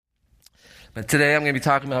But today I'm going to be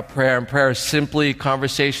talking about prayer, and prayer is simply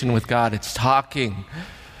conversation with God. It's talking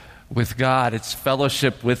with God. It's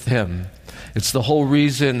fellowship with Him. It's the whole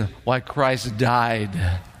reason why Christ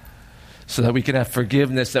died, so that we can have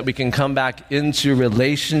forgiveness, that we can come back into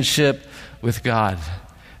relationship with God.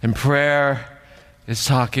 And prayer is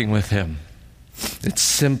talking with Him. It's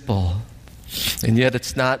simple, and yet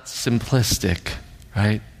it's not simplistic,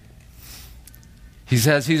 right? He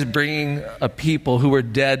says He's bringing a people who were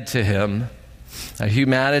dead to Him, a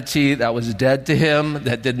humanity that was dead to Him,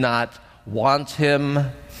 that did not want Him,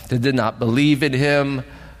 that did not believe in Him,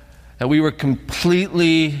 that we were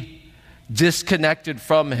completely disconnected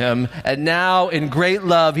from Him, and now in great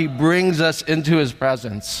love He brings us into His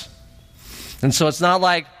presence. And so it's not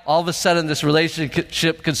like all of a sudden this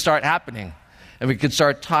relationship could start happening and we could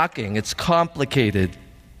start talking. It's complicated.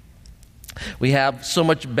 We have so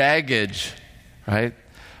much baggage, right?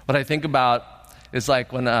 What I think about is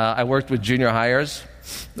like when I worked with junior hires,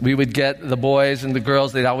 we would get the boys and the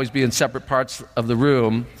girls, they'd always be in separate parts of the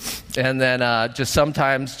room, and then just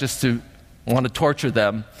sometimes just to want to torture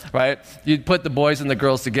them, right? You'd put the boys and the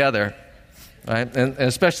girls together, right? And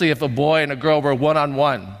especially if a boy and a girl were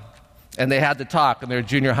one-on-one and they had to talk and they're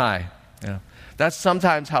junior high. You know? That's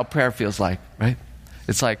sometimes how prayer feels like, right?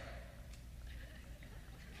 It's like,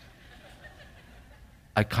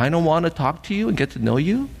 I kind of want to talk to you and get to know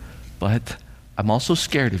you, but I'm also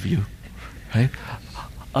scared of you, right?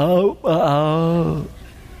 Right?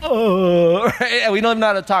 And we don't know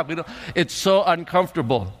how to talk. It's so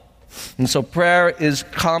uncomfortable. And so prayer is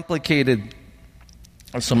complicated.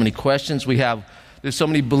 There's so many questions we have. There's so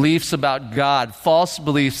many beliefs about God, false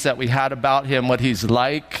beliefs that we had about Him, what He's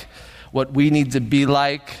like, what we need to be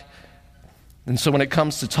like. And so when it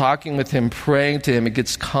comes to talking with Him, praying to Him, it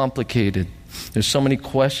gets complicated. There's so many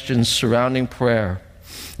questions surrounding prayer.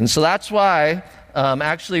 And so that's why,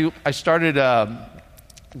 actually, I started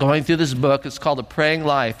going through this book. It's called A Praying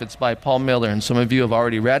Life. It's by Paul Miller, and some of you have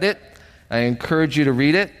already read it. I encourage you to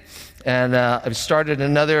read it. And I've started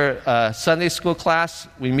another Sunday school class.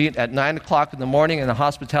 We meet at 9 o'clock in the morning in the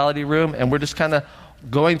hospitality room, and we're just kind of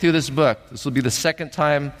going through this book. This will be the second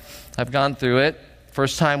time I've gone through it.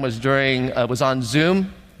 First time was was on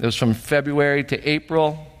Zoom. It was from February to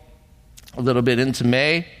April, a little bit into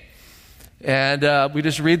May. And we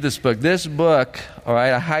just read this book. This book, all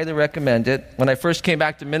right, I highly recommend it. When I first came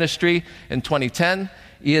back to ministry in 2010,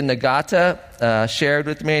 Ian Nagata shared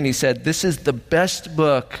with me, and he said, this is the best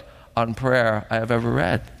book on prayer I have ever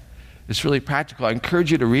read. It's really practical. I encourage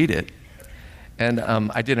you to read it. And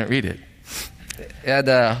I didn't read it. And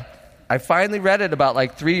I finally read it about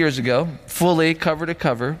like 3 years ago, fully, cover to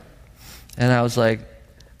cover. And I was like,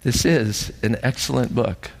 this is an excellent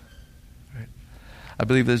book. I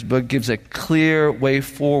believe this book gives a clear way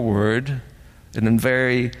forward in a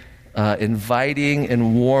very inviting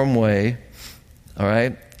and warm way, all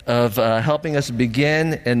right, of helping us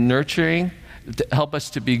begin and nurturing, to help us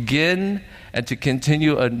to begin and to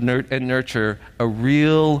continue and nurture a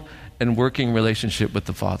real and working relationship with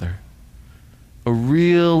the Father. A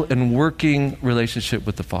real and working relationship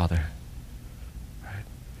with the Father. Right?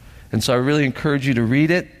 And so I really encourage you to read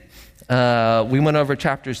it. We went over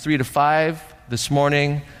chapters 3 to 5 this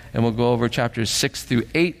morning, and we'll go over chapters 6 through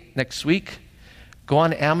 8 next week. Go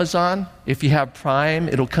on Amazon. If you have Prime,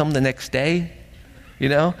 it'll come the next day,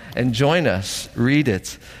 and join us. Read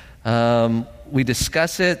it. We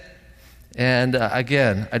discuss it, and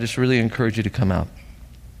again, I just really encourage you to come out.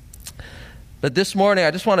 But this morning,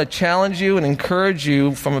 I just want to challenge you and encourage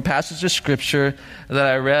you from a passage of Scripture that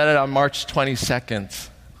I read on March 22nd.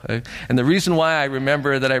 Okay? And the reason why I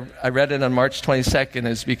remember that I read it on March 22nd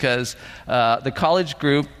is because the college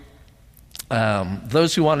group,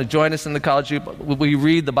 those who want to join us in the college group, we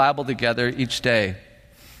read the Bible together each day.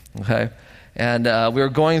 Okay? And we were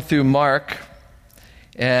going through Mark,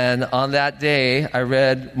 and on that day, I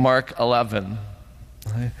read Mark 11.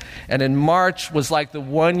 Okay? And in March was like the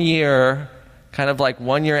 1 year, kind of like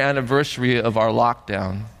 1 year anniversary of our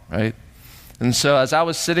lockdown, right? And so as I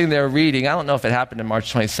was sitting there reading, I don't know if it happened on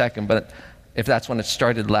March 22nd, but if that's when it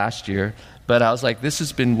started last year, but I was like, this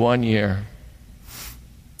has been 1 year.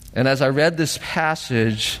 And as I read this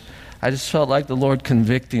passage, I just felt like the Lord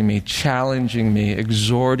convicting me, challenging me,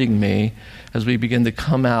 exhorting me as we begin to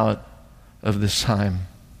come out of this time.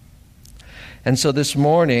 And so this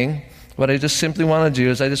morning, what I just simply want to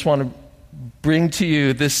do is I just want to bring to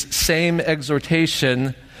you this same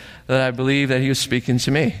exhortation that I believe that He was speaking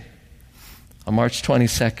to me on March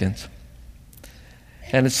 22nd.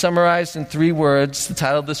 And it's summarized in 3 words, the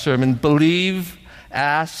title of the sermon: believe,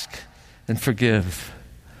 ask, and forgive.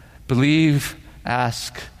 Believe,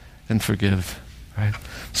 ask, and forgive. right?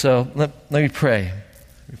 So let me pray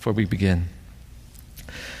before we begin.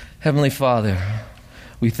 Heavenly Father,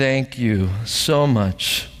 we thank you so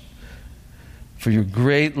much for your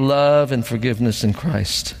great love and forgiveness in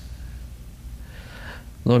Christ.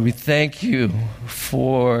 Lord, we thank you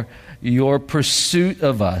for your pursuit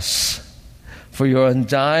of us, for your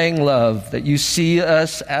undying love, that you see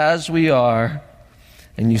us as we are,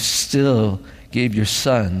 and you still gave your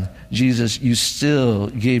Son. Jesus, you still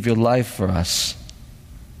gave your life for us.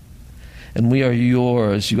 And we are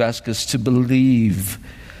yours. You ask us to believe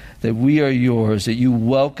that we are yours, that you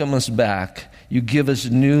welcome us back, you give us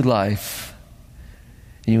new life,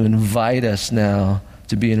 and you invite us now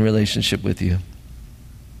to be in relationship with you.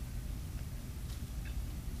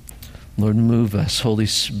 Lord, move us. Holy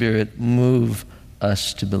Spirit, move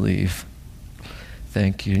us to believe.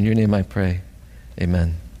 Thank you. In your name I pray.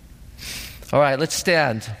 Amen. All right, let's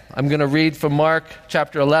stand. I'm going to read from Mark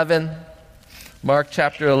chapter 11. Mark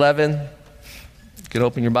chapter 11. You can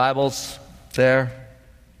open your Bibles there.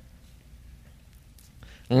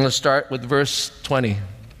 I'm going to start with verse 20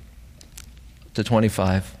 to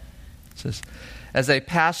 25. It says, as they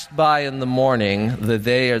passed by in the morning, the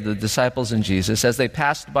disciples and Jesus, as they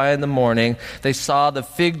passed by in the morning, they saw the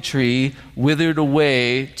fig tree withered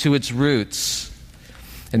away to its roots.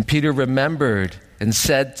 And Peter remembered and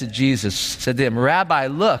said to him, Rabbi,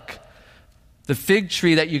 look, the fig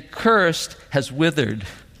tree that you cursed has withered.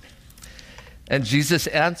 And Jesus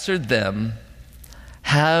answered them,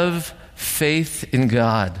 have faith in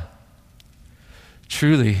God.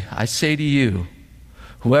 Truly, I say to you,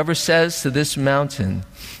 whoever says to this mountain,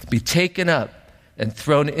 be taken up and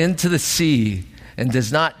thrown into the sea, and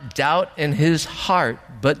does not doubt in his heart,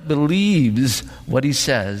 but believes what he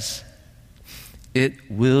says, it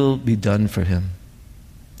will be done for him.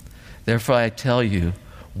 Therefore I tell you,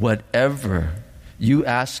 whatever you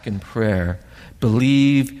ask in prayer,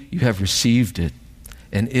 believe you have received it,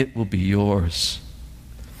 and it will be yours.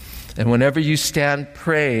 And whenever you stand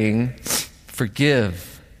praying,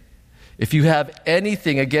 forgive if you have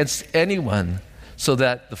anything against anyone, so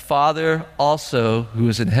that the Father also, who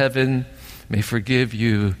is in heaven, may forgive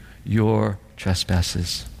you your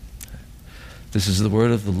trespasses. This is the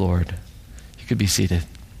word of the Lord. You could be seated.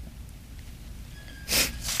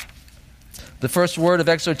 The first word of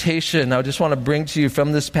exhortation I just want to bring to you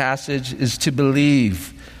from this passage is to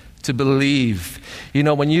believe. To believe. You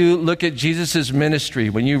know, when you look at Jesus'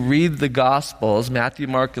 ministry, when you read the Gospels, Matthew,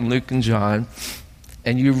 Mark, and Luke, and John,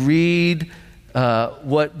 and you read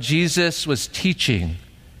what Jesus was teaching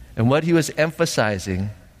and what he was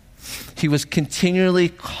emphasizing, he was continually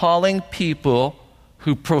calling people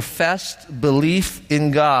who professed belief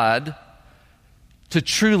in God to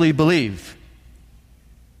truly believe.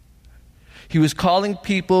 He was calling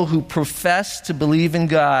people who professed to believe in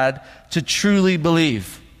God to truly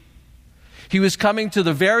believe. He was coming to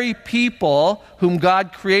the very people whom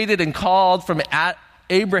God created and called from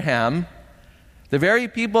Abraham, the very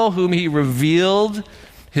people whom he revealed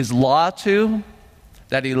his law to,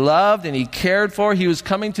 that he loved and he cared for. He was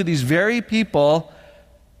coming to these very people,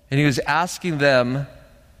 and he was asking them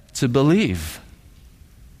to believe.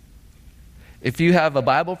 If you have a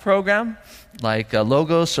Bible program, like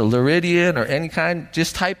Logos or Luridian or any kind,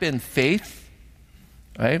 just type in faith,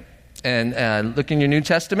 right? And look in your New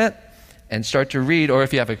Testament and start to read. Or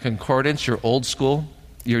if you have a concordance, you're old school,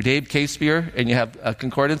 you're Dave Casebeer, and you have a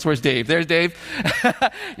concordance. Where's Dave? There's Dave.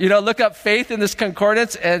 Look up faith in this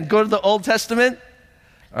concordance and go to the Old Testament.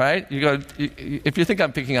 All right? If you think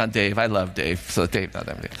I'm picking on Dave, I love Dave. So Dave, not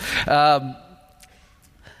Dave.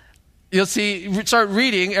 You'll see, start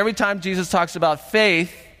reading every time Jesus talks about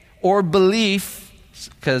faith or belief,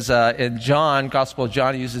 because in Gospel of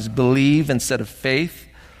John, he uses believe instead of faith.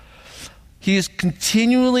 He is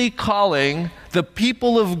continually calling the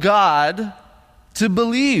people of God to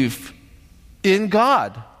believe in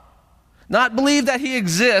God. Not believe that he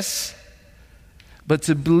exists, but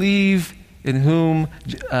to believe in whom,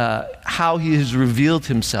 how he has revealed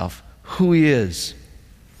himself, who he is.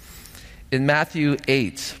 In Matthew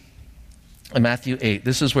 8,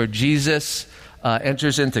 this is where Jesus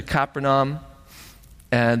enters into Capernaum,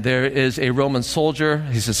 and there is a Roman soldier.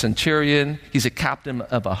 He's a centurion. He's a captain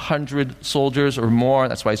of 100 soldiers or more.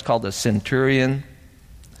 That's why he's called a centurion.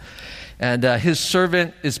 And his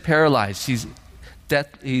servant is paralyzed. He's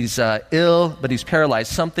ill, but he's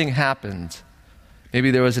paralyzed. Something happened.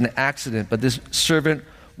 Maybe there was an accident, but this servant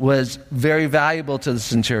was very valuable to the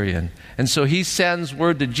centurion. And so he sends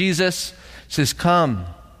word to Jesus, says, "Come,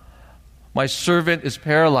 my servant is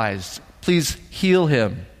paralyzed. Please heal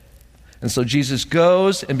him." And so Jesus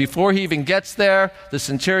goes, and before he even gets there, the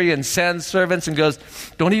centurion sends servants and goes,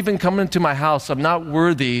 don't even come into my house. I'm not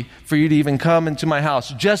worthy for you to even come into my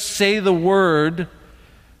house. Just say the word,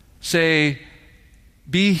 say,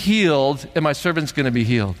 be healed, and my servant's going to be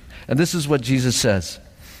healed. And this is what Jesus says.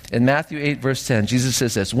 In Matthew 8, verse 10, Jesus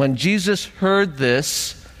says this. When Jesus heard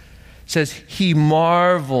this, it says, he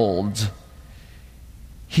marveled.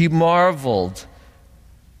 He marveled.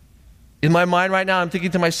 In my mind right now, I'm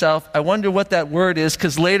thinking to myself, I wonder what that word is,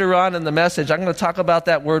 because later on in the message, I'm going to talk about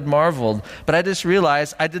that word marveled. But I just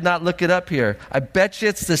realized I did not look it up here. I bet you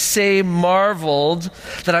it's the same marveled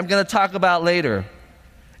that I'm going to talk about later.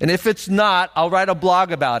 And if it's not, I'll write a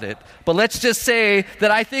blog about it. But let's just say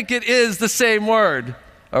that I think it is the same word.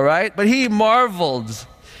 All right? But he marveled.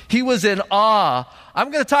 He was in awe.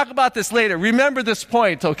 I'm going to talk about this later. Remember this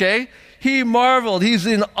point, okay? He marveled. He's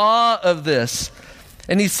in awe of this.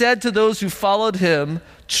 And he said to those who followed him,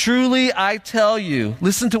 truly I tell you,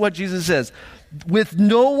 listen to what Jesus says, with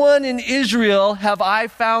no one in Israel have I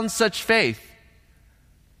found such faith.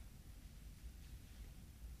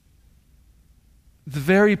 The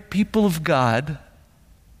very people of God,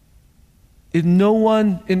 in no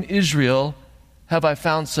one in Israel have I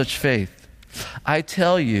found such faith. I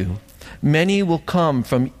tell you, many will come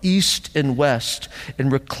from east and west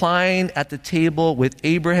and recline at the table with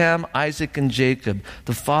Abraham, Isaac, and Jacob,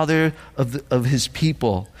 the father of his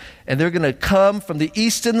people. And they're going to come from the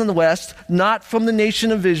east and the west, not from the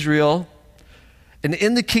nation of Israel. And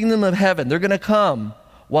in the kingdom of heaven, they're going to come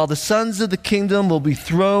while the sons of the kingdom will be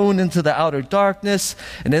thrown into the outer darkness.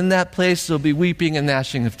 And in that place, there'll be weeping and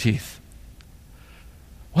gnashing of teeth.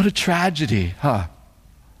 What a tragedy, huh?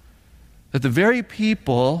 That the very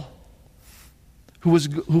people who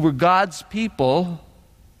were God's people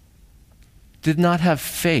did not have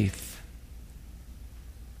faith.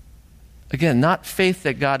 Again, not faith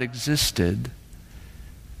that God existed,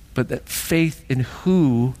 but that faith in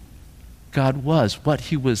who God was, what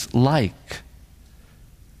he was like,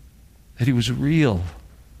 that he was real,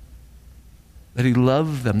 that he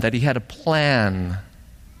loved them, that he had a plan.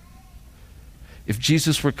 If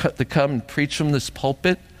Jesus were to come and preach from this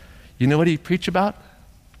pulpit, you know what he'd preach about?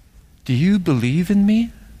 Do you believe in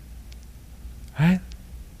me? Right?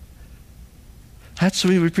 That's what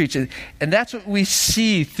we would preach. And that's what we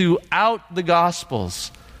see throughout the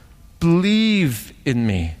Gospels. Believe in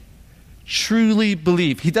me. Truly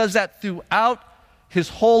believe. He does that throughout his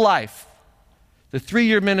whole life, the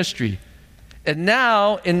 3-year ministry. And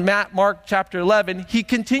now in Mark chapter 11, he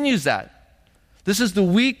continues that. This is the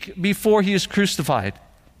week before he is crucified.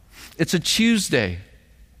 It's a Tuesday.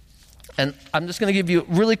 And I'm just going to give you a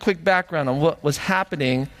really quick background on what was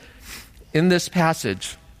happening in this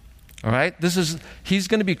passage. All right? He's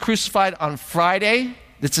going to be crucified on Friday.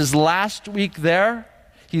 It's his last week there.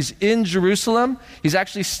 He's in Jerusalem. He's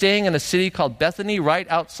actually staying in a city called Bethany right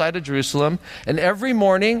outside of Jerusalem. And every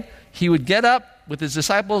morning, he would get up with his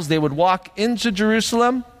disciples. They would walk into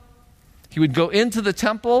Jerusalem. He would go into the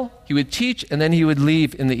temple. He would teach, and then he would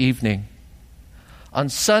leave in the evening. On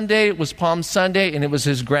Sunday, it was Palm Sunday, and it was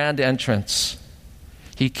his grand entrance.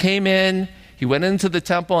 He came in, he went into the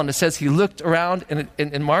temple, and it says he looked around, and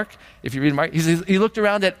in Mark, if you read Mark, he looked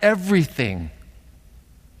around at everything.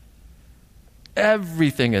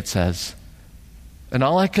 Everything, it says. And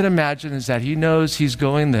all I can imagine is that he knows he's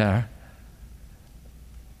going there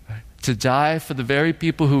to die for the very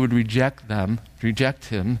people who would reject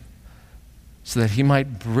him, so that he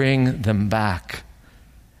might bring them back.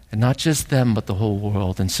 And not just them, but the whole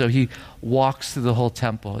world. And so he walks through the whole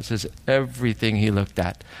temple. It says everything he looked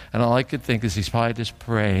at. And all I could think is he's probably just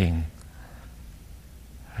praying.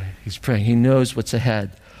 He's praying. He knows what's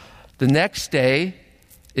ahead. The next day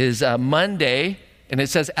is Monday. And it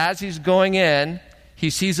says as he's going in, he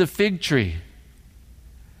sees a fig tree.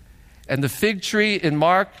 And the fig tree in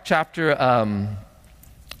Mark chapter... I'm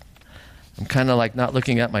kind of like not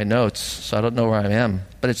looking at my notes, so I don't know where I am.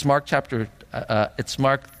 But it's Mark chapter... it's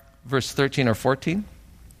Mark verse 13 or 14.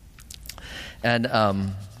 And,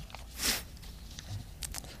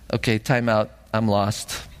 okay, time out. I'm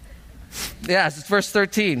lost. Yes, it's verse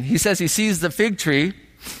 13. He says he sees the fig tree,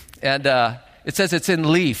 and it says it's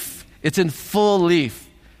in leaf. It's in full leaf.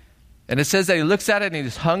 And it says that he looks at it and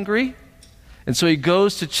he's hungry, and so he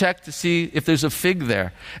goes to check to see if there's a fig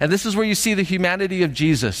there. And this is where you see the humanity of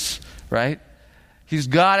Jesus, right? He's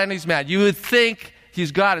God and he's man. You would think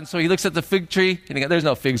he's God, and so he looks at the fig tree, and there's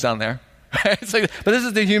no figs on there. Right? But this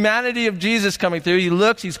is the humanity of Jesus coming through. He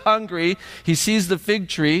looks, he's hungry, he sees the fig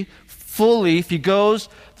tree, full leaf, he goes,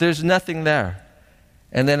 there's nothing there.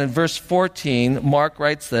 And then in verse 14, Mark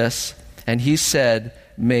writes this, and he said,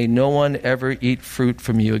 may no one ever eat fruit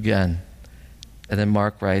from you again. And then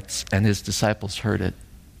Mark writes, and his disciples heard it.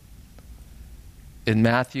 In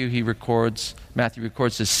Matthew records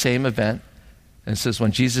the same event, and it says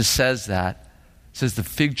when Jesus says that, it says the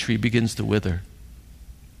fig tree begins to wither.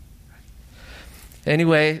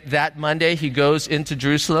 Anyway, that Monday he goes into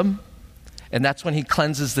Jerusalem, and that's when he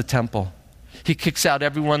cleanses the temple. He kicks out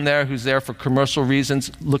everyone there who's there for commercial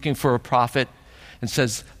reasons, looking for a profit, and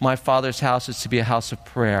says, my Father's house is to be a house of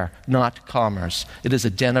prayer, not commerce. It is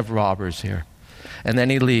a den of robbers here. And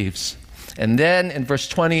then he leaves. And then in verse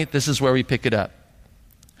 20, this is where we pick it up.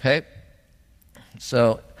 Okay?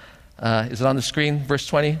 So, is it on the screen? Verse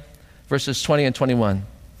 20? Verses 20 and 21.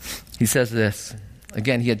 He says this.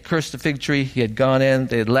 Again, he had cursed the fig tree. He had gone in.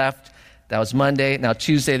 They had left. That was Monday. Now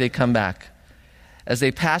Tuesday they come back. As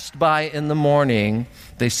they passed by in the morning,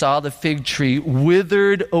 they saw the fig tree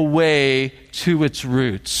withered away to its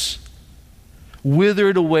roots.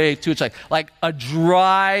 Withered away to its, like a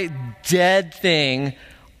dry, dead thing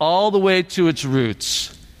all the way to its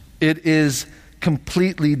roots. It is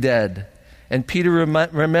completely dead. And Peter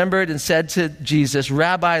remembered and said to Jesus,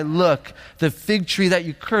 Rabbi, look, the fig tree that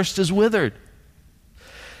you cursed is withered.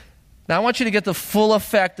 Now I want you to get the full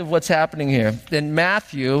effect of what's happening here. In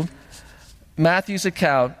Matthew's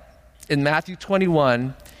account, in Matthew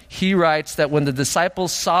 21, he writes that when the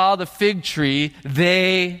disciples saw the fig tree,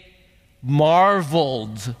 they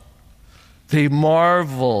marveled. They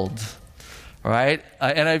marveled. All right?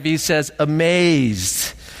 NIV says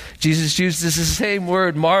amazed. Jesus uses the same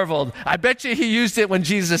word, marveled. I bet you he used it when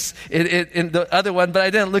Jesus, in the other one, but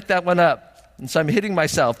I didn't look that one up. And so I'm hitting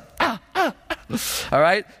myself. All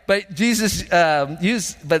right? But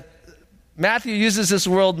Matthew uses this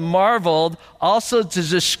word marveled also to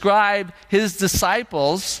describe his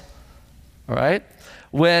disciples, all right?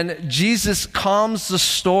 When Jesus calms the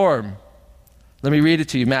storm. Let me read it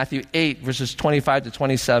to you. Matthew 8, verses 25 to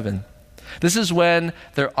 27. This is when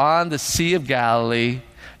they're on the Sea of Galilee.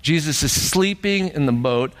 Jesus is sleeping in the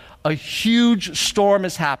boat. A huge storm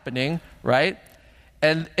is happening, right?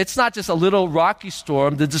 And it's not just a little rocky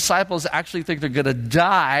storm. The disciples actually think they're going to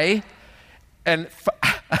die. And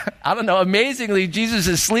I don't know, amazingly, Jesus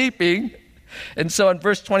is sleeping. And so in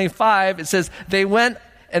verse 25, it says, they went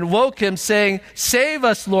and woke him saying, save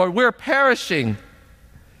us, Lord, we're perishing.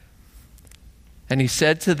 And he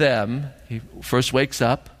said to them, he first wakes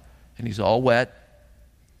up and he's all wet.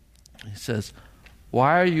 He says,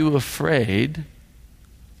 why are you afraid,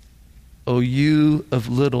 O you of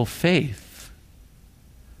little faith?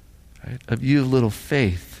 Right? Of you of little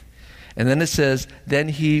faith. And then it says, then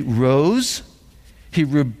he rose, he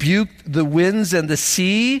rebuked the winds and the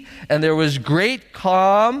sea, and there was great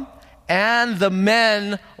calm, and the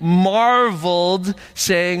men marveled,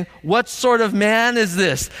 saying, what sort of man is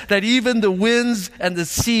this, that even the winds and the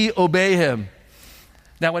sea obey him?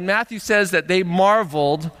 Now, when Matthew says that they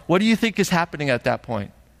marveled, what do you think is happening at that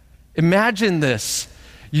point? Imagine this.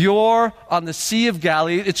 You're on the Sea of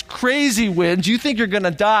Galilee. It's crazy winds. You think you're going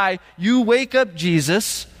to die. You wake up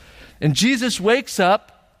Jesus, and Jesus wakes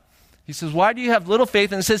up. He says, why do you have little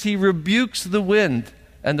faith? And it says he rebukes the wind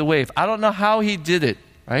and the wave. I don't know how he did it,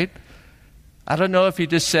 right? I don't know if he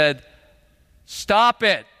just said, stop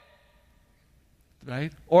it,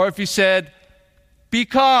 right? Or if he said, be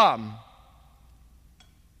calm.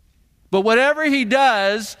 But whatever he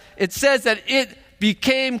does, it says that it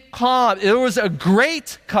became calm. There was a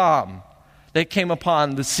great calm that came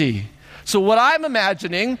upon the sea. So what I'm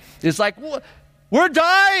imagining is like, we're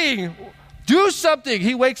dying. Do something.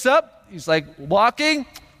 He wakes up. He's like walking.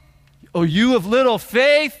 Oh, you of little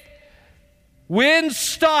faith. Wind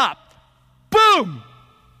stop. Boom.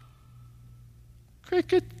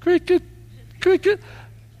 Cricket, cricket, cricket.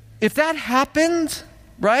 If that happened,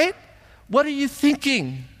 right? What are you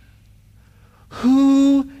thinking?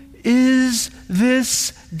 Who is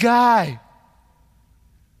this guy?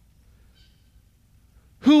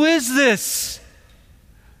 Who is this?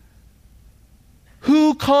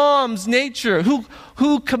 Who calms nature?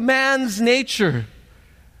 Who commands nature?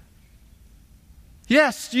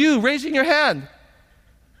 Yes, you, raising your hand.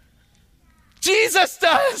 Jesus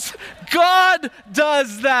does. God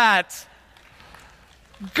does that.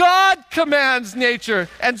 God commands nature.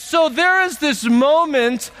 And so there is this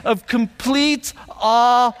moment of complete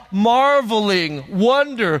awe, marveling,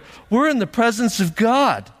 wonder. We're in the presence of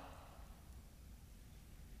God.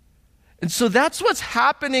 And so that's what's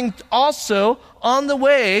happening also on the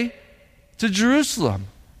way to Jerusalem.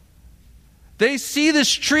 They see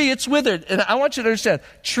this tree, it's withered. And I want you to understand,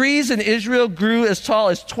 trees in Israel grew as tall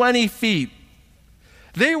as 20 feet.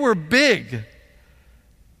 They were big.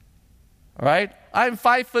 All right? I'm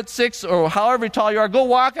 5'6" or however tall you are. Go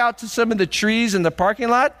walk out to some of the trees in the parking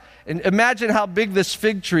lot, And imagine how big this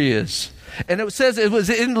fig tree is. And it says it was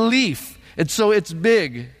in leaf, and so it's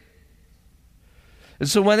big. And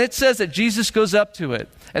so when it says that Jesus goes up to it,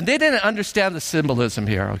 and they didn't understand the symbolism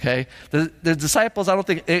here, okay? The disciples, I don't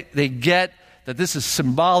think they get that this is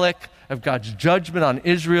symbolic of God's judgment on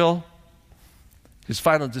Israel, his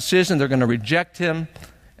final decision, they're going to reject him,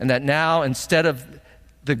 and that now instead of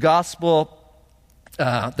the gospel,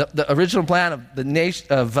 the original plan of the nation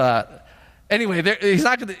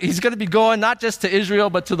he's going to be going not just to Israel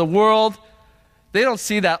but to the world. They don't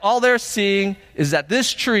see that. All they're seeing is that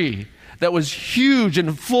this tree that was huge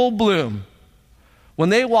and full bloom, when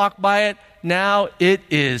they walk by it, now it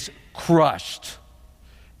is crushed.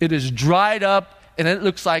 It is dried up, and it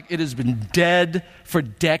looks like it has been dead for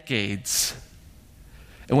decades.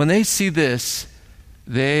 And when they see this,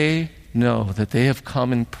 they know that they have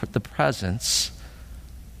come in the presence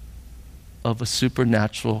of a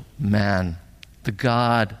supernatural man, the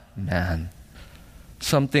God-man.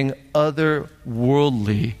 Something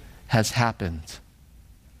otherworldly has happened.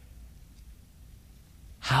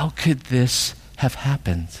 How could this have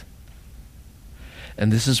happened?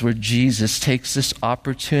 And this is where Jesus takes this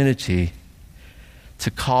opportunity to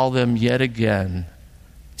call them yet again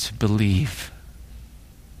to believe.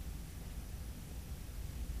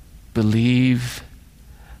 Believe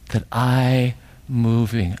that I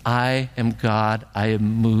am God, I am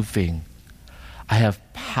moving. I have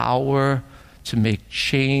power to make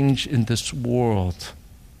change in this world.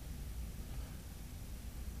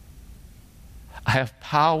 I have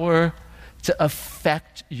power to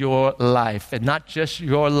affect your life, and not just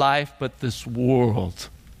your life, but this world.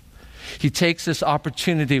 He takes this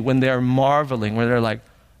opportunity when they're marveling, when they're like,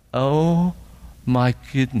 oh my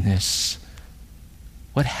goodness,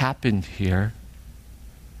 what happened here?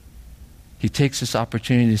 He takes this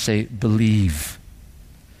opportunity to say, believe.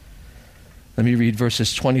 Let me read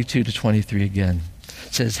verses 22 to 23 again.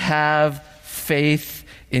 It says, have faith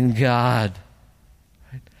in God.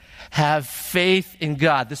 Have faith in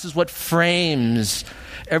God. This is what frames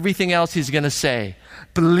everything else he's going to say.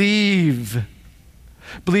 Believe.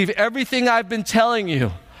 Believe everything I've been telling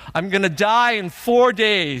you. I'm going to die in 4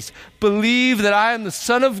 days. Believe that I am the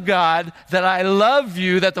Son of God, that I love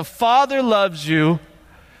you, that the Father loves you,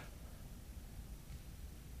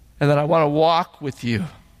 and that I want to walk with you,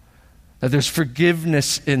 that there's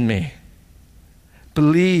forgiveness in me.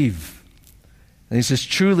 Believe. And he says,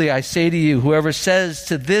 truly, I say to you, whoever says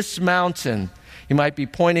to this mountain, he might be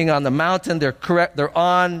pointing on the mountain, they're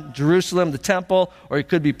on Jerusalem, the temple, or he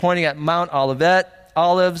could be pointing at Mount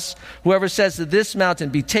Olives. Whoever says to this mountain,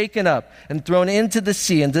 be taken up and thrown into the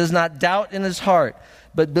sea, and does not doubt in his heart,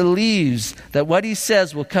 but believes that what he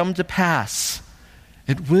says will come to pass,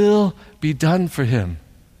 it will be done for him.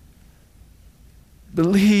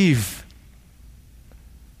 Believe.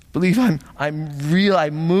 Believe I'm real, I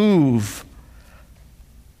move.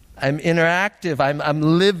 I'm interactive. I'm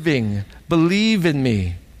living. Believe in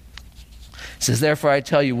me. It says, therefore I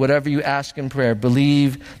tell you, whatever you ask in prayer,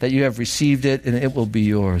 believe that you have received it and it will be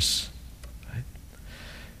yours. Right?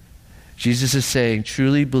 Jesus is saying,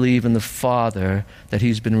 truly believe in the Father that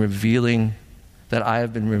he's been revealing, that I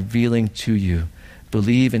have been revealing to you.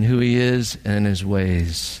 Believe in who he is and in his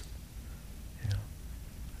ways.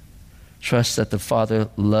 Trust that the Father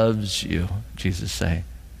loves you, Jesus is saying.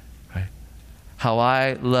 How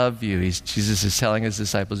I love you, Jesus is telling his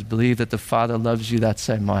disciples, believe that the Father loves you that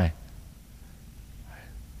same way.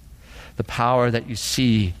 The power that you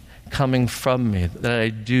see coming from me, that I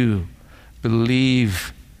do,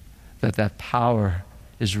 believe that that power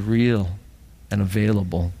is real and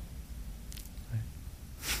available.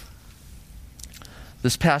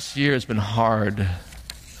 This past year has been hard.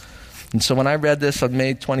 And so when I read this on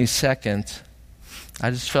May 22nd, I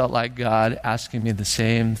just felt like God asking me the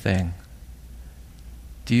same thing.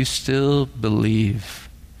 Do you still believe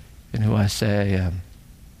in who I say I am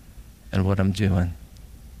and what I'm doing?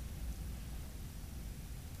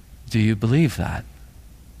 Do you believe that?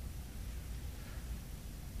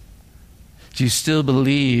 Do you still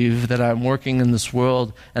believe that I'm working in this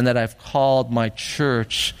world and that I've called my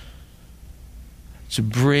church to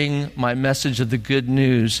bring my message of the good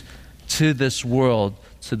news to this world,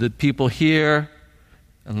 to the people here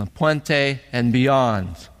in La Puente and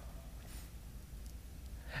beyond?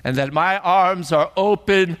 And that my arms are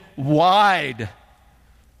open wide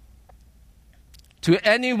to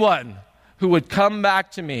anyone who would come back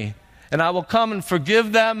to me, and I will come and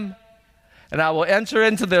forgive them, and I will enter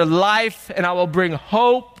into their life, and I will bring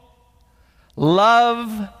hope,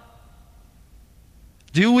 love.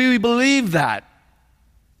 Do we believe that?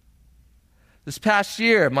 This past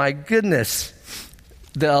year, my goodness,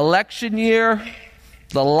 the election year,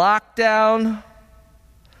 the lockdown,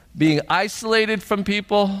 being isolated from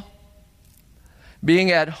people,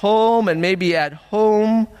 being at home, and maybe at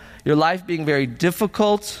home, your life being very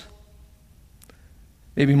difficult,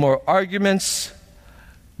 maybe more arguments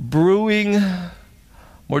brewing,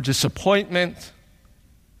 more disappointment,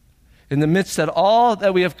 in the midst of all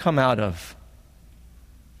that we have come out of.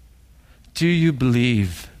 Do you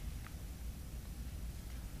believe?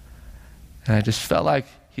 And I just felt like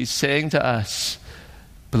he's saying to us,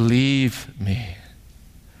 believe me.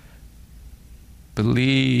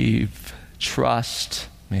 Believe, trust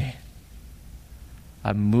me.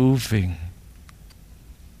 I'm moving.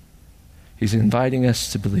 He's inviting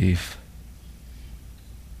us to believe.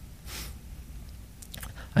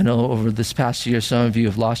 I know over this past year, some of you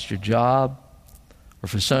have lost your job, or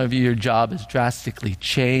for some of you, your job has drastically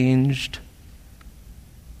changed.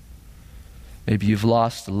 Maybe you've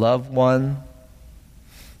lost a loved one.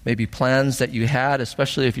 Maybe plans that you had,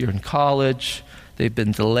 especially if you're in college, they've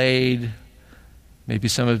been delayed. Maybe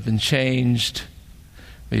some have been changed.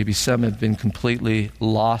 Maybe some have been completely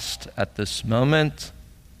lost at this moment.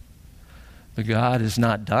 But God is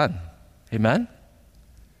not done. Amen?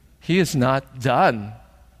 He is not done.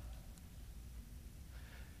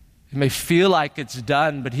 It may feel like it's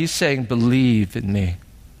done, but he's saying, believe in me.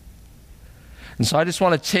 And so I just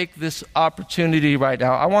want to take this opportunity right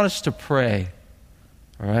now. I want us to pray,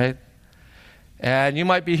 all right? And you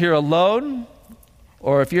might be here alone,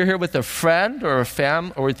 or if you're here with a friend or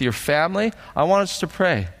or with your family, I want us to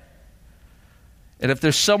pray. And if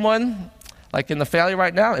there's someone like in the family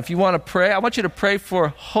right now, if you want to pray, I want you to pray for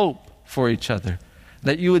hope for each other,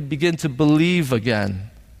 that you would begin to believe again.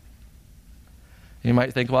 You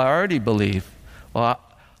might think, well, I already believe. Well,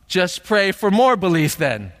 just pray for more belief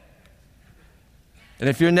then. And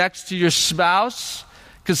if you're next to your spouse,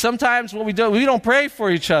 because sometimes what we don't pray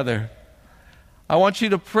for each other. I want you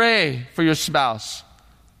to pray for your spouse.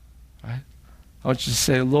 Right? I want you to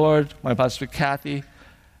say, Lord, my pastor Kathy,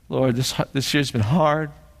 Lord, this year's been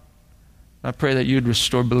hard. I pray that you'd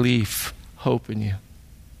restore belief, hope in you.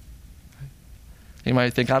 You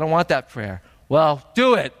might think, I don't want that prayer. Well,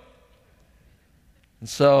 do it. And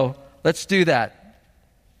so let's do that.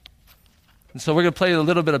 And so we're going to play a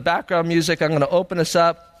little bit of background music. I'm going to open us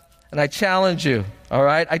up, and I challenge you, all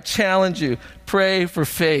right? I challenge you. Pray for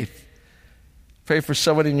faith. Pray for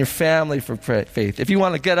someone in your family for faith. If you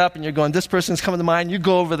want to get up and you're going, this person's coming to mind, you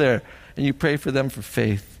go over there and you pray for them for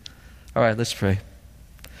faith. All right, let's pray.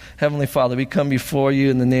 Heavenly Father, we come before you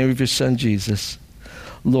in the name of your Son, Jesus.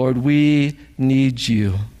 Lord, we need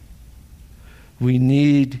you. We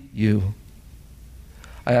need you.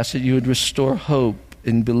 I ask that you would restore hope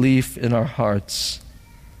and belief in our hearts.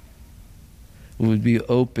 We would be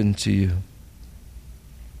open to you.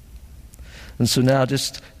 And so now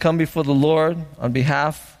just come before the Lord on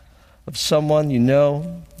behalf of someone you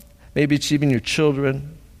know. Maybe it's even your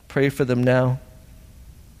children. Pray for them now.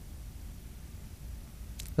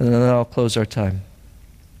 And then I'll close our time.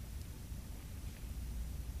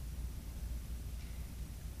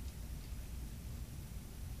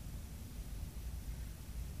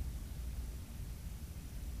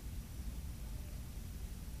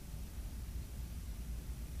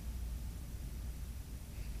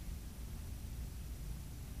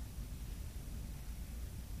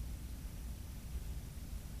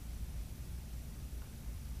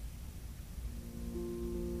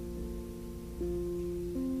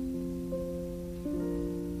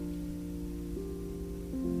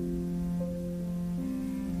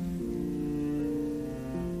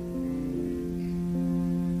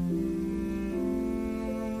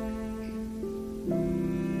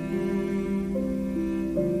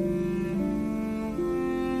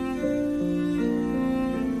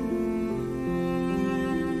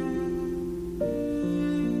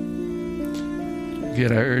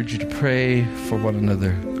 Again, I urge you to pray for one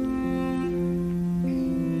another.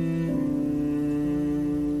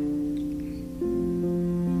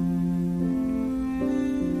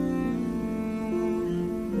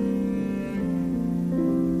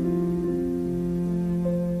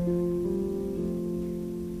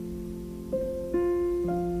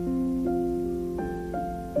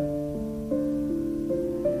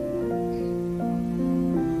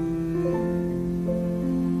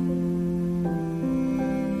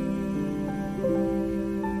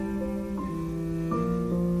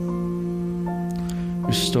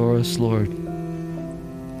 Restore us, Lord.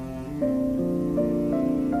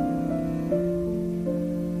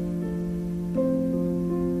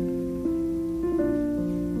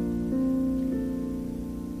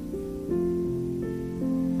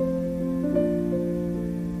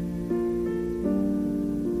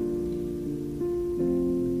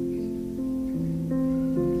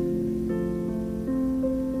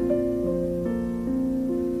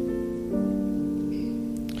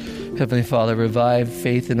 Heavenly Father, revive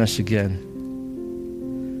faith in us again.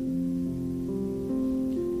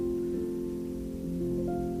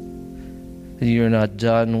 You're not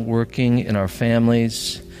done working in our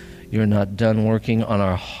families. You're not done working on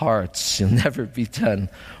our hearts. You'll never be done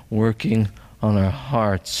working on our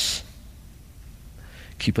hearts.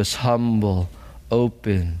 Keep us humble,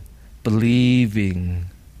 open, believing,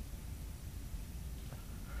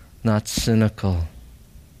 not cynical.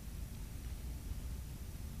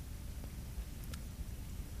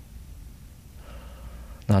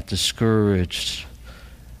 Not discouraged.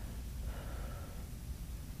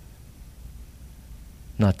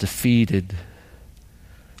 Not defeated.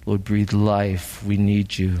 Lord, breathe life. We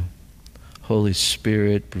need you. Holy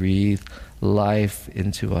Spirit, breathe life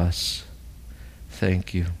into us.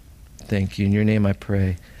 Thank you. Thank you. In your name I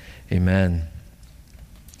pray. Amen.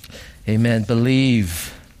 Amen.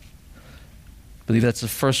 Believe. Believe, that's the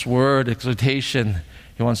first word, exhortation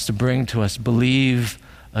he wants to bring to us. Believe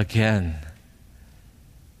again.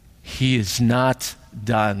 He is not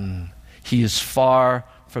done. He is far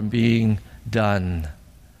from being done.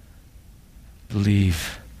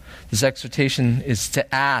 Believe. This exhortation is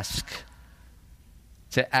to ask.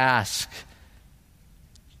 To ask.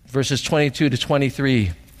 Verses 22 to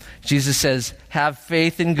 23. Jesus says, have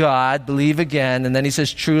faith in God, believe again. And then he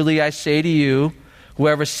says, truly I say to you,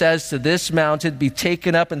 whoever says to this mountain, be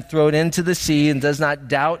taken up and thrown into the sea, and does not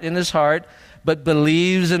doubt in his heart, but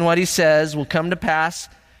believes in what he says will come to pass,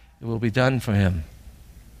 it will be done for him.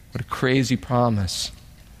 What a crazy promise.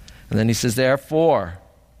 And then he says, therefore,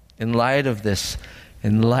 in light of this,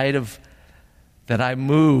 in light of that I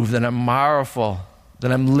move, that I'm powerful,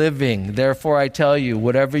 that I'm living, therefore I tell you,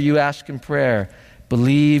 whatever you ask in prayer,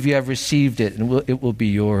 believe you have received it, and it will be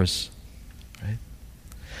yours. Right?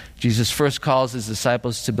 Jesus first calls his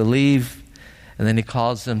disciples to believe, and then he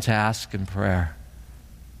calls them to ask in prayer.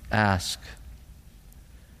 Ask.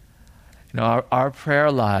 You know, our prayer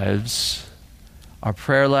lives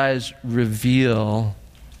reveal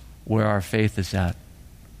where our faith is at.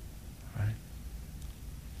 Right?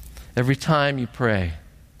 Every time you pray,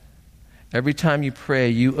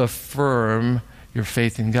 you affirm your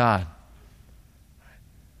faith in God.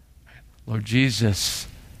 Lord Jesus,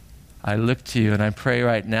 I look to you and I pray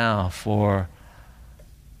right now for,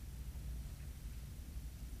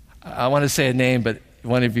 I want to say a name, but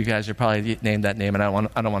one of you guys are probably named that name, and I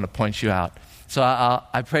don't want to point you out. So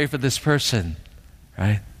I pray for this person,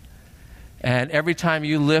 right? And every time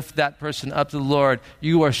you lift that person up to the Lord,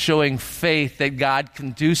 you are showing faith that God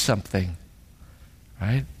can do something,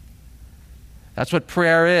 right? That's what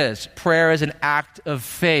prayer is. Prayer is an act of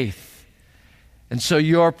faith. And so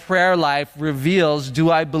your prayer life reveals, do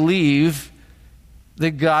I believe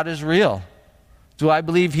that God is real? Do I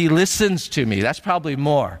believe he listens to me? That's probably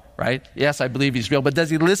more, right? Yes, I believe he's real, but does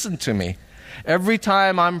he listen to me? Every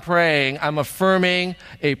time I'm praying, I'm affirming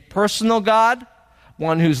a personal God,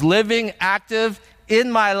 one who's living, active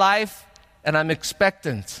in my life, and I'm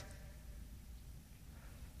expectant.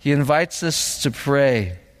 He invites us to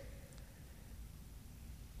pray.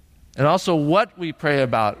 And also what we pray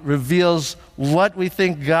about reveals what we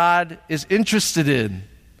think God is interested in.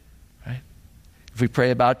 Right? If we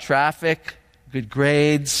pray about traffic, good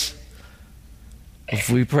grades, if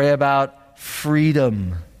we pray about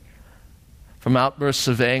freedom from outbursts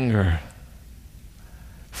of anger,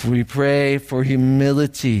 if we pray for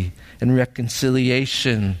humility and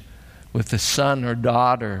reconciliation with a son or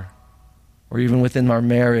daughter, or even within our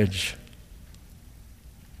marriage,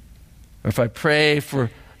 or if I pray for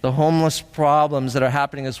the homeless problems that are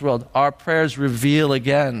happening in this world, our prayers reveal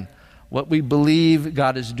again what we believe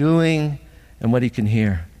God is doing and what he can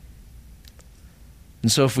hear.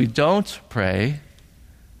 And so if we don't pray,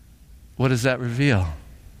 what does that reveal?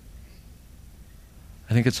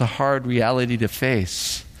 I think it's a hard reality to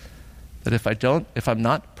face. That if I'm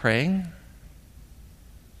not praying,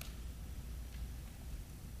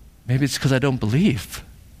 maybe it's because I don't believe.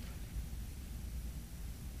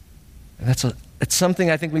 And it's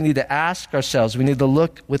something I think we need to ask ourselves. We need to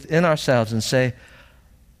look within ourselves and say,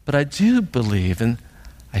 but I do believe, and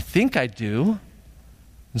I think I do.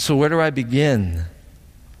 And so where do I begin?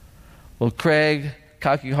 Well, Craig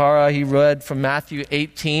Kakihara, he read from Matthew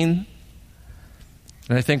 18.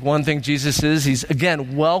 And I think one thing Jesus is, he's,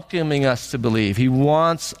 again, welcoming us to believe. He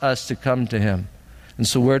wants us to come to him. And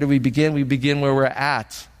so where do we begin? We begin where we're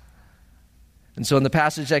at. And so in the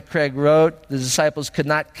passage that Craig wrote, the disciples could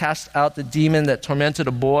not cast out the demon that tormented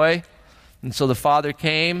a boy. And so the father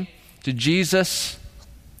came to Jesus.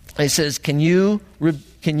 And he says, can you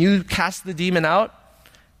cast the demon out?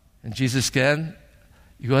 And Jesus again,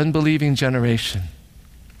 you unbelieving generation.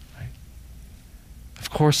 Right? Of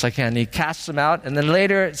course I can. And he casts them out. And then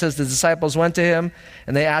later it says the disciples went to him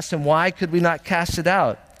and they asked him, why could we not cast it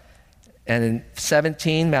out? And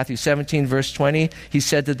in Matthew 17, verse 20, he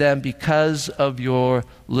said to them, because of your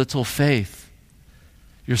little faith,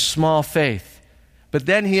 your small faith. But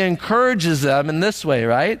then he encourages them in this way,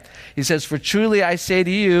 right? He says, for truly I say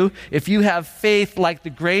to you, if you have faith like the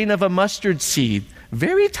grain of a mustard seed,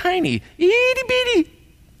 very tiny, itty bitty,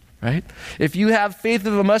 right? If you have faith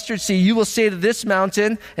of a mustard seed, you will say to this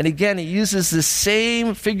mountain, and again, he uses the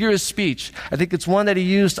same figure of speech. I think it's one that he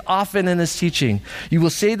used often in his teaching. You will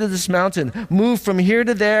say to this mountain, move from here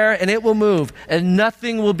to there, and it will move, and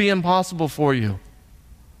nothing will be impossible for you.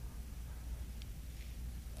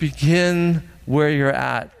 Begin where you're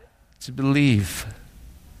at to believe.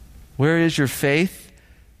 Where is your faith?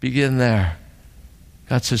 Begin there.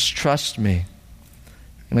 God says, trust me.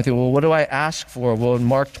 You might think, well, what do I ask for? Well, in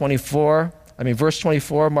verse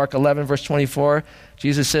 24, Mark 11, verse 24,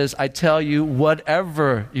 Jesus says, I tell you,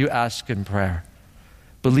 whatever you ask in prayer,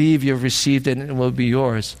 believe you have received it and it will be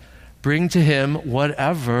yours. Bring to him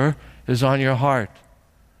whatever is on your heart.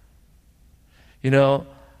 You know,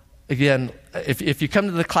 again, if you come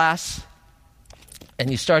to the class and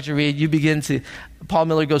you start to read, Paul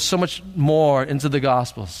Miller goes so much more into the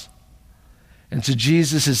Gospels, into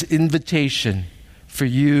Jesus' invitation for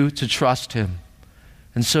you to trust him.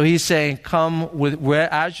 And so he's saying, come with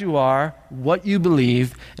where as you are, what you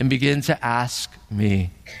believe, and begin to ask me.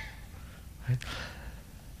 Right?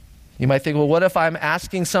 You might think, well, what if I'm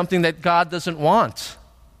asking something that God doesn't want?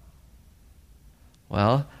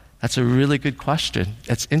 Well, that's a really good question.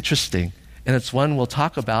 It's interesting. And it's one we'll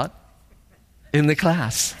talk about in the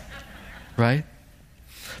class, right?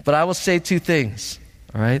 But I will say two things,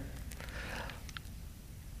 all right?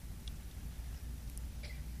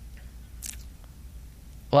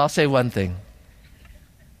 Well, I'll say one thing,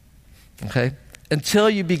 okay? Until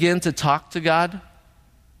you begin to talk to God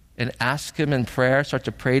and ask him in prayer, start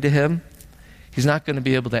to pray to him, he's not going to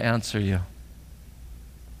be able to answer you.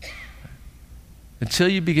 Until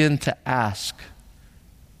you begin to ask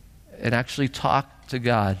and actually talk to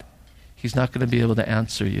God, he's not going to be able to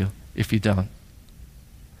answer you if you don't.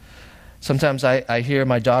 Sometimes I hear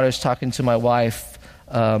my daughters talking to my wife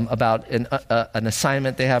about an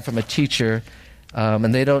assignment they have from a teacher,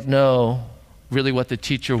 and they don't know really what the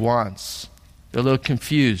teacher wants. They're a little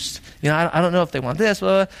confused. You know, I don't know if they want this,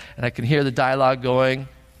 and I can hear the dialogue going.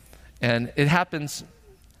 And it happens,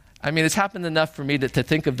 it's happened enough for me to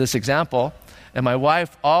think of this example. And my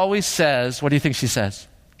wife always says, what do you think she says?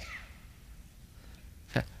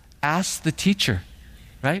 Ask the teacher,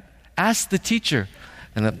 right? Ask the teacher.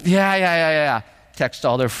 And then, yeah. Text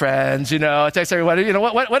all their friends, text everybody.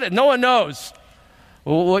 What? No one knows.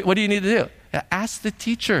 Well, what do you need to do? Ask the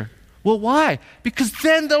teacher. Well, why? Because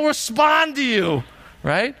then they'll respond to you,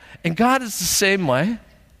 right? And God is the same way.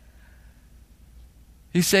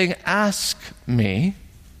 He's saying, ask me.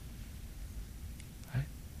 Right?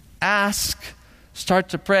 Ask. Start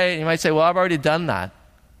to pray. And you might say, well, I've already done that.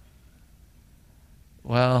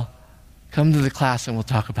 Well, come to the class and we'll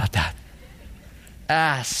talk about that.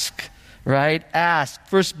 Ask, right? Ask.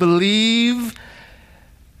 First, believe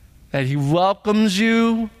that he welcomes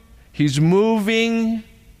you. He's moving.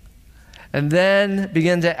 And then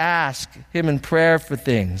begin to ask him in prayer for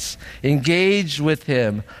things. Engage with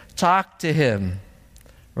him. Talk to him.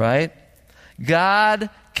 Right? God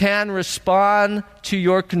can respond to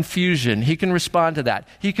your confusion. He can respond to that.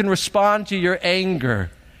 He can respond to your anger.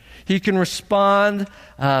 He can respond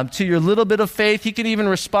to your little bit of faith. He can even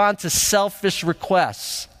respond to selfish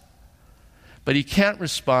requests. But he can't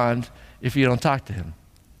respond if you don't talk to him.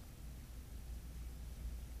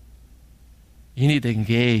 You need to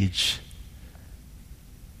engage,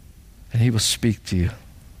 and he will speak to you.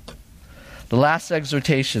 The last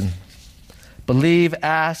exhortation, believe,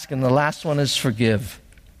 ask, and the last one is forgive.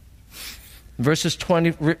 Verse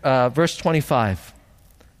 25,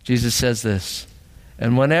 Jesus says this,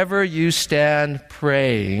 and whenever you stand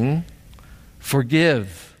praying,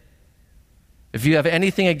 forgive if you have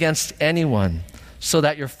anything against anyone, so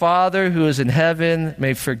that your Father who is in heaven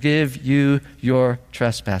may forgive you your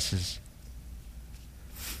trespasses.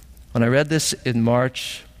 When I read this in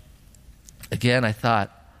March, again, I thought,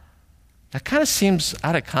 that kind of seems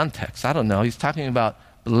out of context. I don't know. He's talking about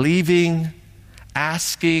believing,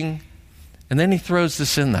 asking, and then he throws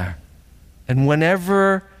this in there. And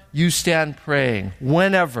whenever you stand praying,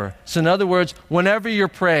 whenever. So in other words, whenever you're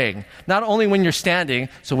praying, not only when you're standing.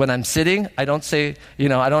 So when I'm sitting, I don't say,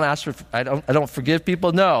 I don't forgive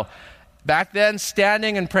people. No. Back then,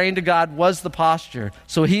 standing and praying to God was the posture.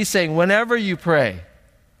 So he's saying, whenever you pray,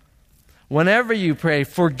 Whenever you pray,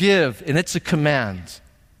 forgive. And it's a command.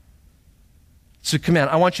 It's a command.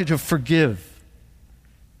 I want you to forgive.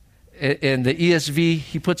 In the ESV,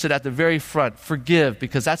 he puts it at the very front. Forgive,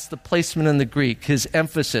 because that's the placement in the Greek, his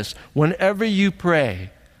emphasis. Whenever you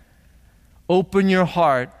pray, open your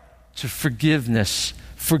heart to forgiveness,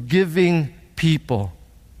 forgiving people.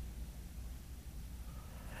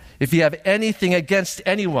 If you have anything against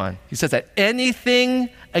anyone, he says that, anything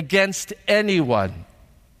against anyone.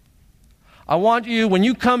 I want you, when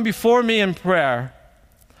you come before me in prayer,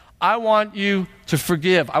 I want you to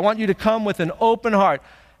forgive. I want you to come with an open heart.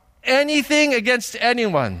 Anything against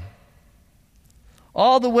anyone.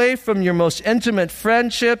 All the way from your most intimate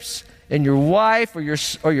friendships and your wife or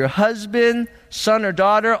your husband, son or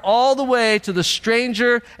daughter, all the way to the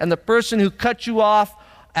stranger and the person who cut you off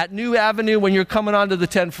at New Avenue when you're coming onto the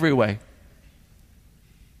 10 freeway.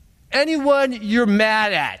 Anyone you're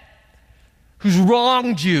mad at, who's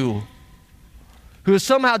wronged you, who has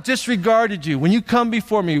somehow disregarded you, when you come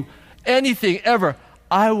before me, anything ever,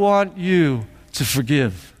 I want you to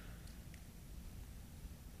forgive.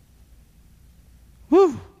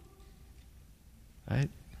 Whew. Right?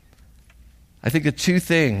 I think of two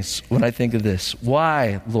things when I think of this.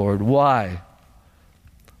 Why, Lord? Why?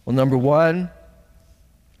 Well, number one,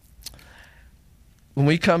 when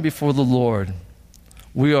we come before the Lord,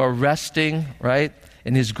 we are resting, right,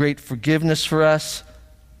 in His great forgiveness for us,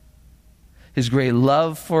 His great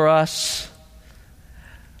love for us.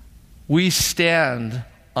 We stand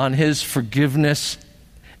on His forgiveness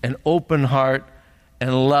and open heart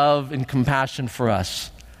and love and compassion for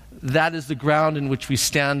us. That is the ground in which we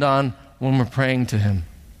stand on when we're praying to Him.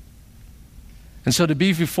 And so to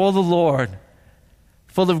be before the Lord,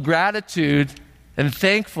 full of gratitude and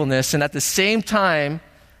thankfulness, and at the same time,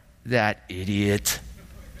 that idiot,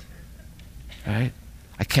 right?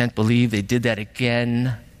 I can't believe they did that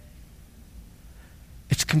again.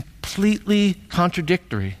 It's completely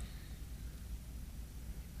contradictory.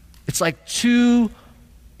 It's like two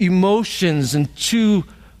emotions and two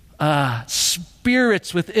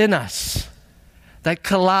spirits within us that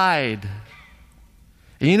collide.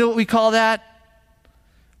 And you know what we call that?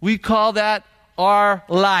 We call that our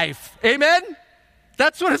life. Amen?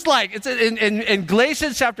 That's what it's like. It's in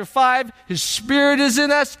Galatians chapter 5, His Spirit is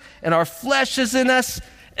in us and our flesh is in us,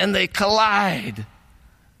 and they collide.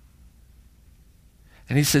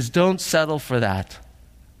 And He says, don't settle for that.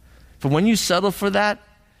 For when you settle for that,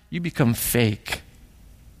 you become fake.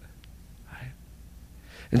 Right?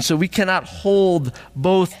 And so we cannot hold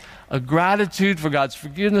both a gratitude for God's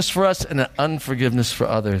forgiveness for us and an unforgiveness for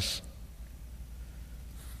others.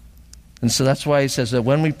 And so that's why He says that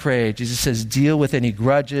when we pray, Jesus says, deal with any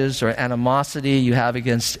grudges or animosity you have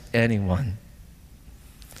against anyone.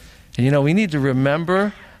 And you know, we need to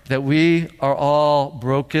remember that we are all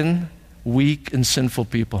broken, weak, and sinful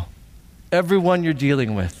people. Everyone you're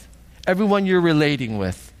dealing with, everyone you're relating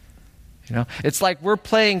with. You know, it's like we're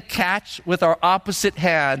playing catch with our opposite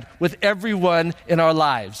hand with everyone in our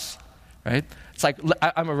lives, right? It's like,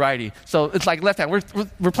 I'm a righty, so it's like left hand.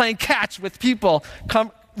 We're playing catch with people,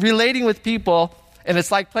 relating with people, and it's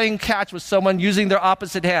like playing catch with someone using their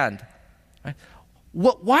opposite hand. Right?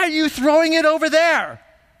 Why are you throwing it over there?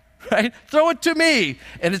 Right? Throw it to me.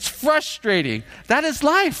 And it's frustrating. That is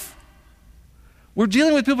life. We're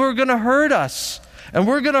dealing with people who are going to hurt us, and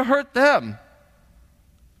we're going to hurt them.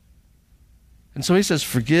 And so He says,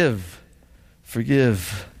 forgive.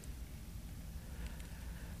 Forgive.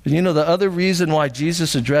 But you know, the other reason why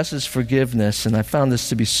Jesus addresses forgiveness, and I found this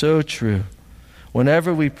to be so true,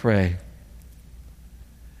 whenever we pray,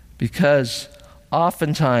 because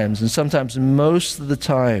oftentimes, and sometimes most of the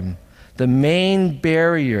time, the main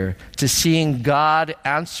barrier to seeing God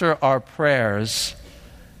answer our prayers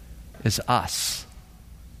is us.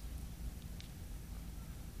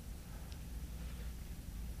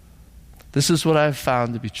 This is what I've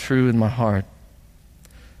found to be true in my heart.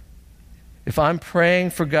 If I'm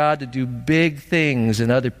praying for God to do big things in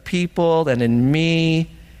other people and in me,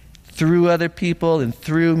 through other people and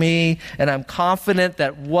through me, and I'm confident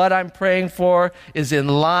that what I'm praying for is in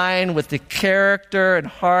line with the character and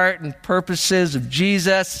heart and purposes of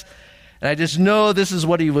Jesus, and I just know this is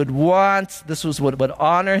what He would want, this was what would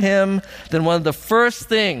honor Him, then one of the first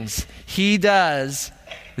things He does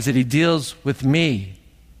is that He deals with me.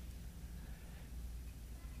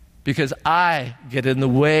 Because I get in the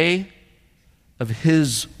way of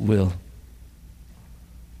His will.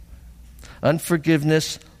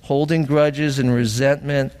 Unforgiveness, holding grudges, and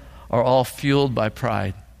resentment are all fueled by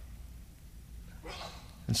pride.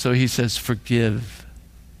 And so He says, forgive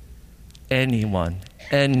anyone,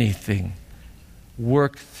 anything.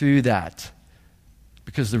 Work through that.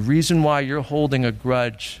 Because the reason why you're holding a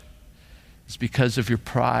grudge is because of your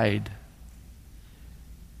pride.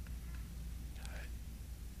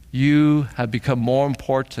 You have become more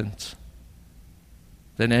important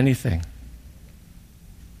than anything.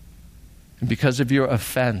 And because of your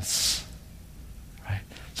offense, right?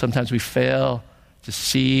 Sometimes we fail to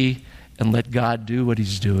see and let God do what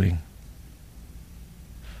he's doing.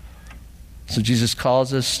 So Jesus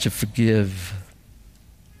calls us to forgive,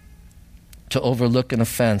 to overlook an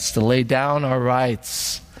offense, to lay down our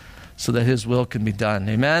rights so that his will can be done.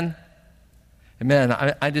 Amen? Amen.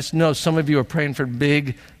 I just know some of you are praying for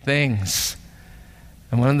big things.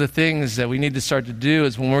 And one of the things that we need to start to do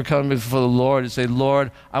is when we're coming before the Lord is say,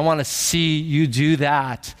 Lord, I want to see you do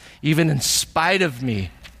that, even in spite of me.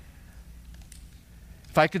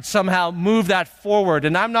 If I could somehow move that forward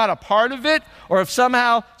and I'm not a part of it, or if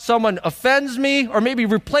somehow someone offends me or maybe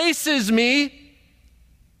replaces me,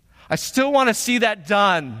 I still want to see that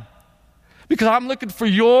done because I'm looking for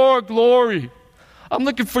your glory. I'm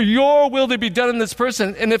looking for your will to be done in this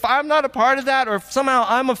person. And if I'm not a part of that or if somehow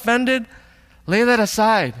I'm offended, lay that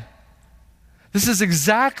aside. This is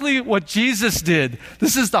exactly what Jesus did.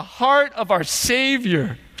 This is the heart of our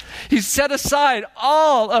Savior. He set aside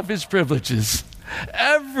all of his privileges,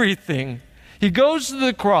 everything. He goes to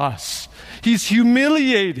the cross. He's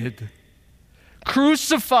humiliated,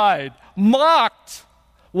 crucified, mocked.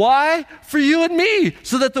 Why? For you and me,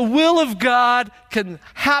 so that the will of God can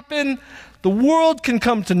happen. The world can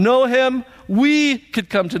come to know him. We could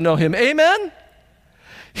come to know him. Amen?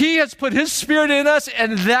 He has put his Spirit in us,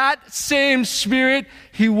 and that same Spirit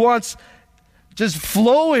he wants just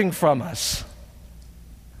flowing from us.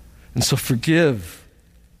 And so forgive.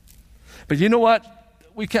 But you know what?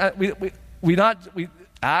 We can't, we're not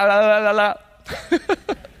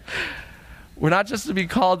just to be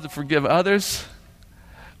called to forgive others,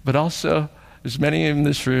 but also there's many in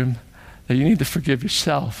this room that you need to forgive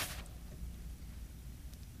yourself.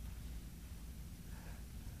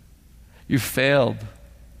 You failed.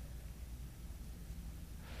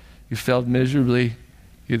 You failed miserably,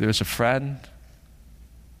 either as a friend,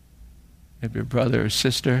 maybe a brother or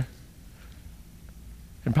sister,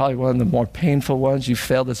 and probably one of the more painful ones, you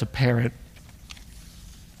failed as a parent.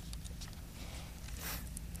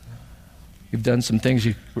 You've done some things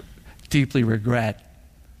you deeply regret.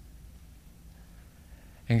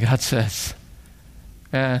 And God says,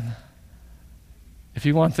 man, if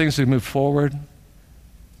you want things to move forward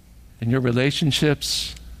in your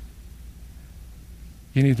relationships,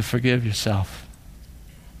 you need to forgive yourself.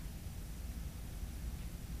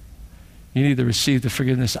 You need to receive the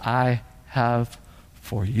forgiveness I have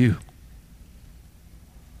for you.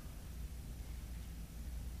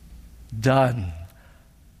 Done.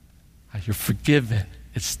 You're forgiven.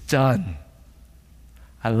 It's done.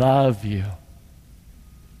 I love you.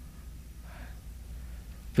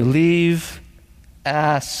 Believe,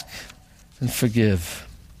 ask, and forgive.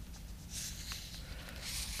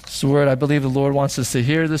 It's the word I believe the Lord wants us to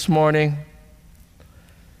hear this morning.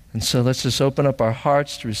 And so let's just open up our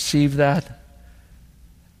hearts to receive that.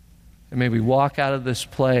 And may we walk out of this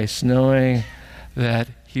place knowing that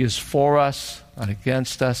he is for us, not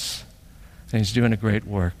against us, and he's doing a great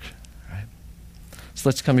work. Right? So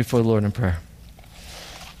let's come before the Lord in prayer.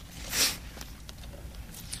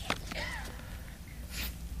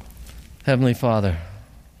 Heavenly Father,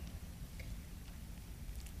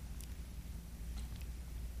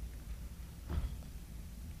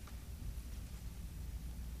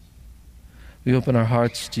 we open our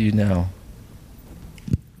hearts to you now.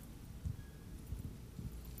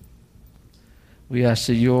 We ask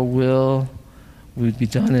that your will would be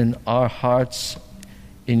done in our hearts,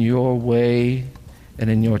 in your way, and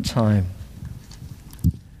in your time.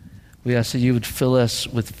 We ask that you would fill us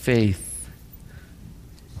with faith.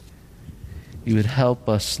 You would help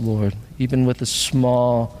us, Lord, even with a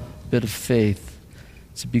small bit of faith,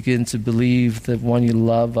 to begin to believe that, one, you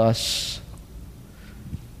love us,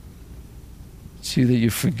 two, that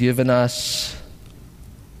you've forgiven us,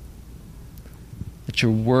 that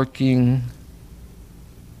you're working.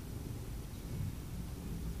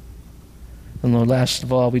 And Lord, last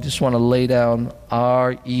of all, we just want to lay down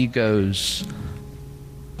our egos,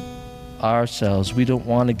 ourselves. We don't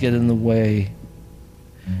want to get in the way.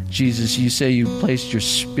 Jesus, you say you placed your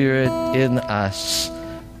Spirit in us.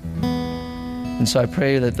 And so I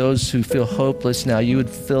pray that those who feel hopeless now, you would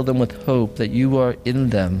fill them with hope that you are in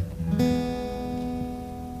them.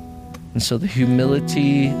 And so the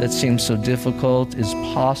humility that seems so difficult is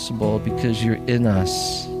possible because you're in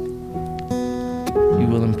us. You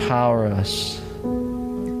will empower us.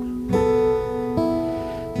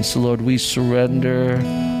 And so, Lord, we surrender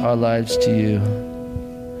our lives to you.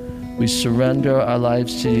 We surrender our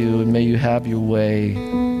lives to you, and may you have your way.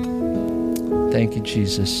 Thank you,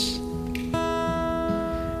 Jesus.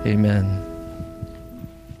 Amen.